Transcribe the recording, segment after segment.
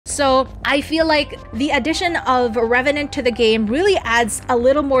So I feel like the addition of Revenant to the game really adds a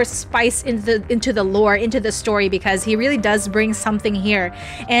little more spice into the lore, into the story, because he really does bring something here.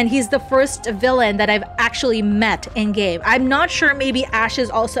 And he's the first villain that I've actually met in game. I'm not sure, maybe Ash is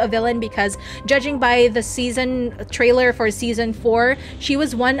also a villain, because judging by the season trailer for season 4, she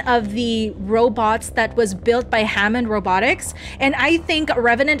was one of the robots that was built by Hammond Robotics. And I think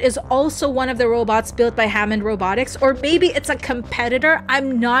Revenant is also one of the robots built by Hammond Robotics, or maybe it's a competitor.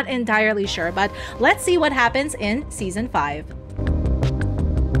 I'm not entirely sure, but let's see what happens in season 5.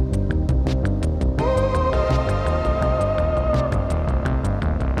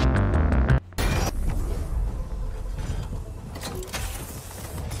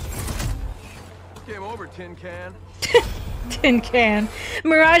 Game over, tin can. Tin can.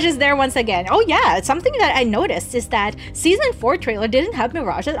 Mirage is there once again. Oh yeah, something that I noticed is that season 4 trailer didn't have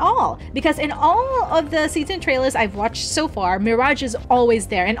Mirage at all, because in all of the season trailers I've watched so far, Mirage is always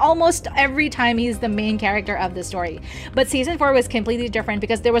there, and almost every time he's the main character of the story. But season 4 was completely different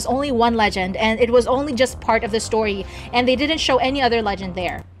because there was only one legend, and it was only just part of the story, and they didn't show any other legend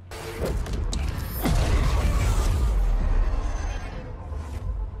there.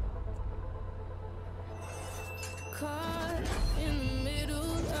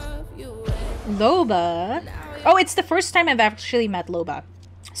 Loba. Oh, it's the first time I've actually met Loba.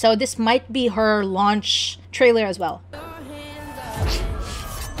 So this might be her launch trailer as well.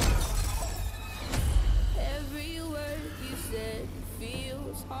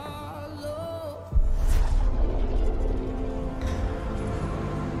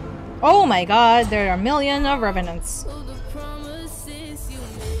 Oh my god, there are a million of revenants.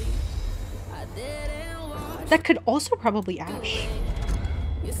 That could also probably Ash.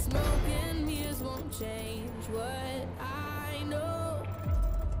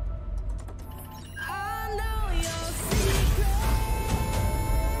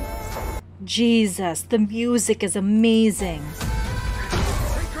 Jesus, the music is amazing.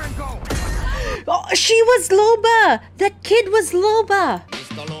 Oh, she was Loba! That kid was Loba!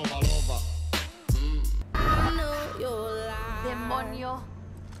 Demonio,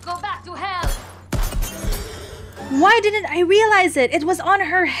 go back to hell! Why didn't I realize it? It was on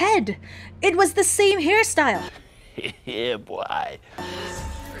her head. It was the same hairstyle. Yeah, boy.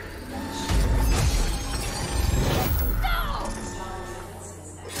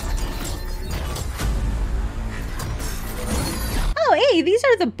 Oh, hey, these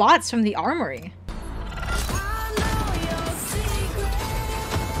are the bots from the armory.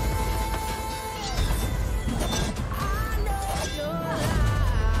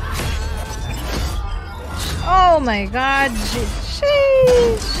 Oh my god,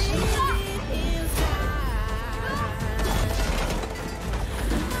 sheesh.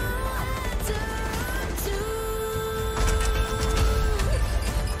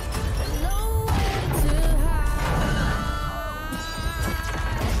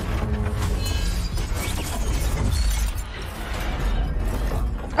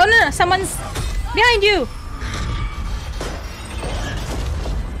 Oh no, someone's behind you!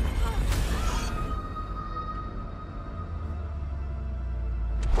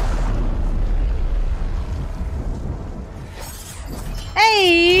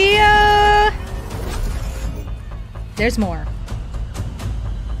 Hey! There's more.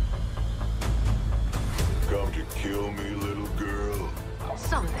 Come to kill me, little girl.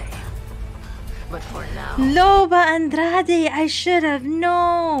 Someday. But for now... Loba Andrade, I should have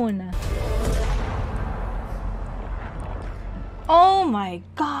known. Oh my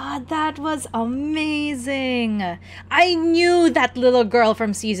god, that was amazing. I knew that little girl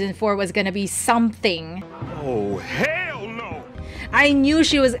from season 4 was gonna be something. Oh, hell no! I knew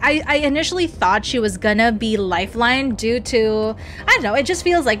she was... I initially thought she was gonna be Lifeline due to... I don't know, it just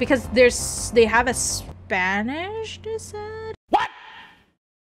feels like because they have a Spanish descent. What?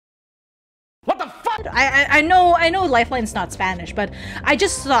 What the fuck? I know Lifeline's not Spanish, but I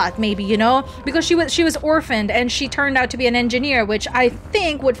just thought maybe, you know, because she was orphaned and she turned out to be an engineer, which I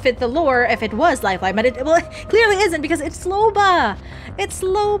think would fit the lore if it was Lifeline, but it clearly isn't because it's Loba. It's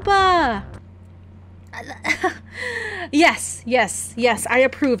Loba. Yes, I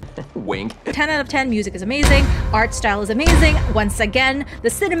approve. Wink. 10 out of 10. Music is amazing. Art style is amazing. Once again, the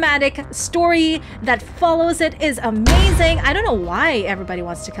cinematic story that follows it is amazing. I don't know why everybody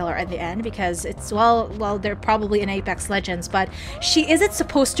wants to kill her at the end, because it's, well, they're probably in Apex Legends, but she isn't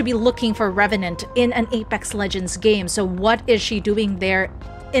supposed to be looking for Revenant in an Apex Legends game. So what is she doing there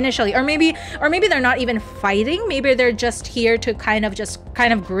initially? Or maybe they're not even fighting. Maybe they're just here to kind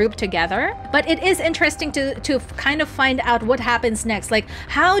of group together. But it is interesting to kind of find out what happens next. Like,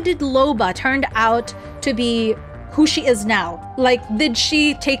 how did Loba turn out to be who she is now? Like, did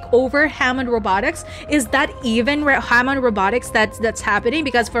she take over Hammond Robotics? Is that even Hammond Robotics that's happening?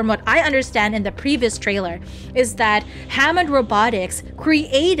 Because from what I understand in the previous trailer is that Hammond Robotics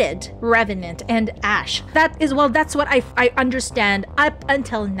created Revenant and Ash. That is, well, that's what I understand up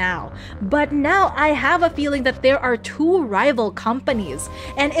until now. But now I have a feeling that there are two rival companies,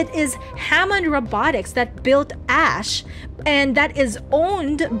 and it is Hammond Robotics that built Ash, and that is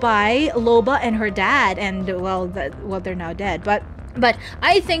owned by Loba and her dad, and well, they're now dead. But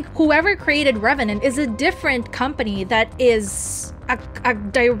I think whoever created Revenant is a different company that is a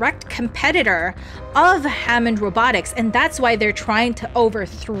direct competitor of Hammond Robotics, and that's why they're trying to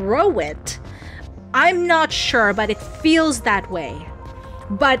overthrow it. I'm not sure, but it feels that way.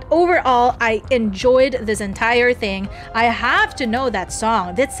 But overall, I enjoyed this entire thing. I have to know that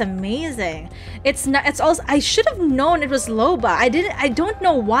song. That's amazing. It's also, I should have known it was Loba. I don't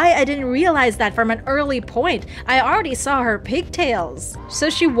know why I didn't realize that from an early point. I already saw her pigtails. So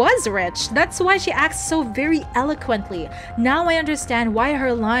she was rich. That's why she acts so very eloquently. Now I understand why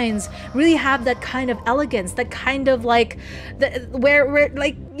her lines really have that kind of elegance, that kind of like, where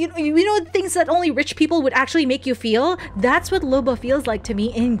like, you know, things that only rich people would actually make you feel. That's what Loba feels like to me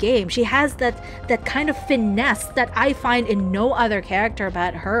in game. She has that kind of finesse that I find in no other character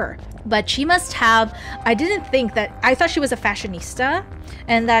but her. But she must have, I thought she was a fashionista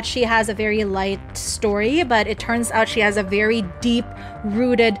and that she has a very light story, but it turns out she has a very deep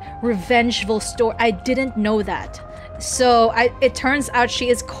rooted revengeful story. I didn't know that. So it turns out she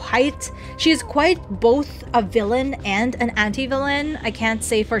is quite both a villain and an anti-villain. I can't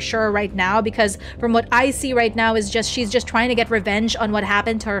say for sure right now, because from what I see right now is just she's just trying to get revenge on what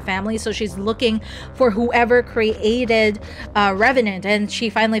happened to her family. So she's looking for whoever created Revenant, and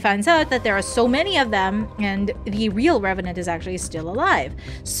she finally finds out that there are so many of them and the real Revenant is actually still alive.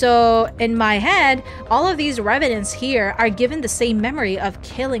 So in my head, all of these Revenants here are given the same memory of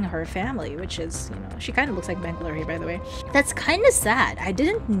killing her family, which is, you know, she kind of looks like Bangler here, by the way. That's kind of sad. I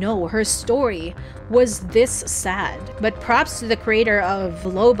didn't know her story was this sad. But props to the creator of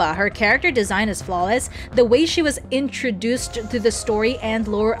Loba. Her character design is flawless. The way she was introduced to the story and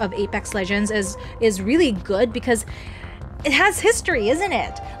lore of Apex Legends is really good, because it has history, isn't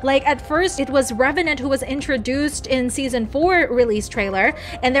it? Like, at first it was Revenant who was introduced in season 4 release trailer,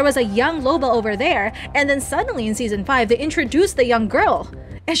 and there was a young Loba over there, and then suddenly in season 5 they introduced the young girl.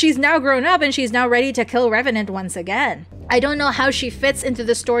 And she's now grown up and she's now ready to kill Revenant once again. I don't know how she fits into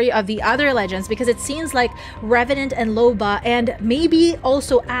the story of the other legends, because it seems like Revenant and Loba and maybe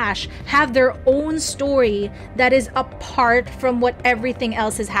also Ash have their own story that is apart from what everything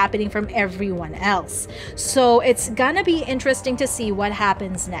else is happening from everyone else. So it's gonna be interesting to see what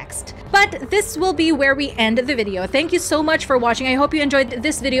happens next. But this will be where we end the video. Thank you so much for watching. I hope you enjoyed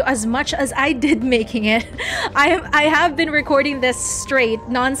this video as much as I did making it. I have been recording this straight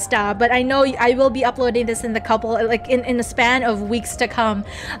non-stop, but I know I will be uploading this in in a span of weeks to come.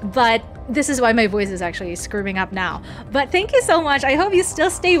 But this is why my voice is actually screaming up now. But thank you so much. I hope you still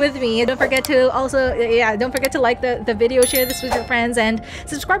stay with me. Don't forget to also, don't forget to like the video, share this with your friends, and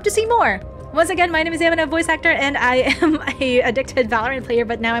subscribe to see more. Once again, my name is Yamana, voice actor, and I am a addicted Valorant player,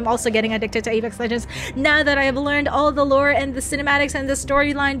 but now I'm also getting addicted to Apex Legends. Now that I have learned all the lore and the cinematics and the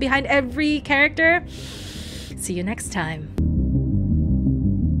storyline behind every character. See you next time.